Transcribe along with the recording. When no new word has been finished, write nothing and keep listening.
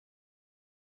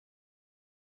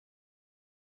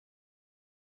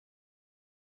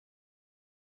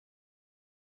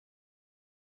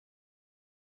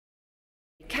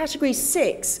Category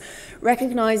 6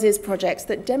 recognises projects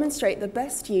that demonstrate the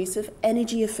best use of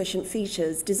energy-efficient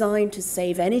features designed to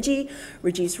save energy,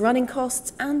 reduce running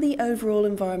costs, and the overall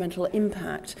environmental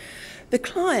impact. The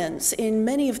clients in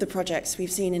many of the projects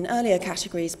we've seen in earlier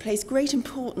categories place great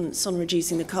importance on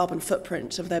reducing the carbon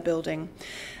footprint of their building.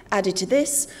 Added to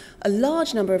this, a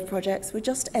large number of projects were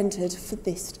just entered for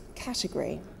this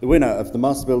category. The winner of the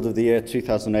Master Builder of the Year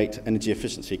 2008 Energy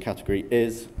Efficiency category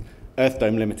is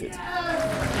Earthdome Limited.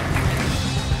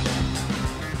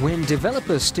 When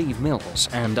developer Steve Mills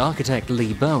and architect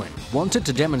Lee Bowen wanted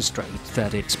to demonstrate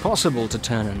that it's possible to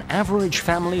turn an average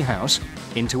family house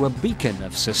into a beacon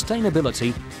of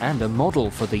sustainability and a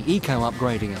model for the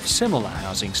eco-upgrading of similar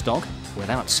housing stock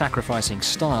without sacrificing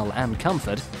style and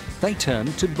comfort, they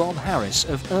turned to Bob Harris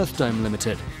of Earthdome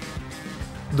Limited.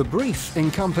 The brief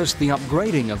encompassed the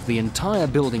upgrading of the entire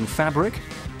building fabric,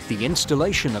 the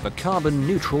installation of a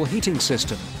carbon-neutral heating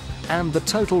system, and the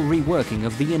total reworking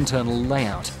of the internal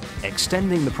layout,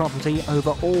 extending the property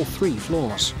over all 3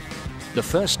 floors. The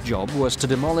first job was to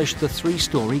demolish the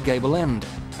 3-storey gable end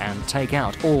and take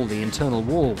out all the internal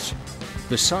walls.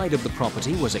 The side of the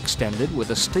property was extended with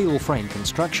a steel frame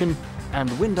construction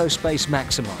and window space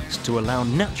maximised to allow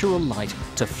natural light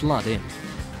to flood in.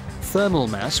 Thermal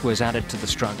mass was added to the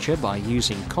structure by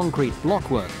using concrete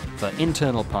blockwork for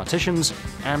internal partitions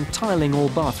and tiling all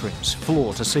bathrooms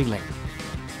floor to ceiling.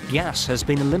 Gas has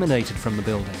been eliminated from the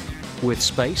building, with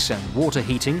space and water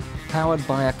heating powered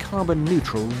by a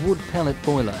carbon-neutral wood pellet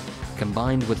boiler,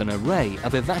 combined with an array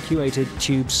of evacuated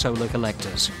tube solar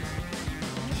collectors.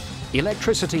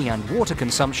 Electricity and water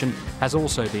consumption has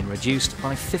also been reduced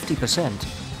by 50%.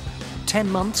 10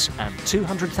 months and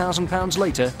 £200,000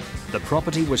 later, the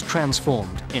property was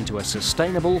transformed into a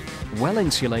sustainable,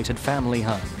 well-insulated family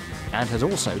home and has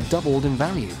also doubled in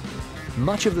value.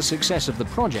 Much of the success of the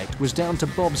project was down to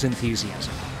Bob's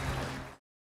enthusiasm.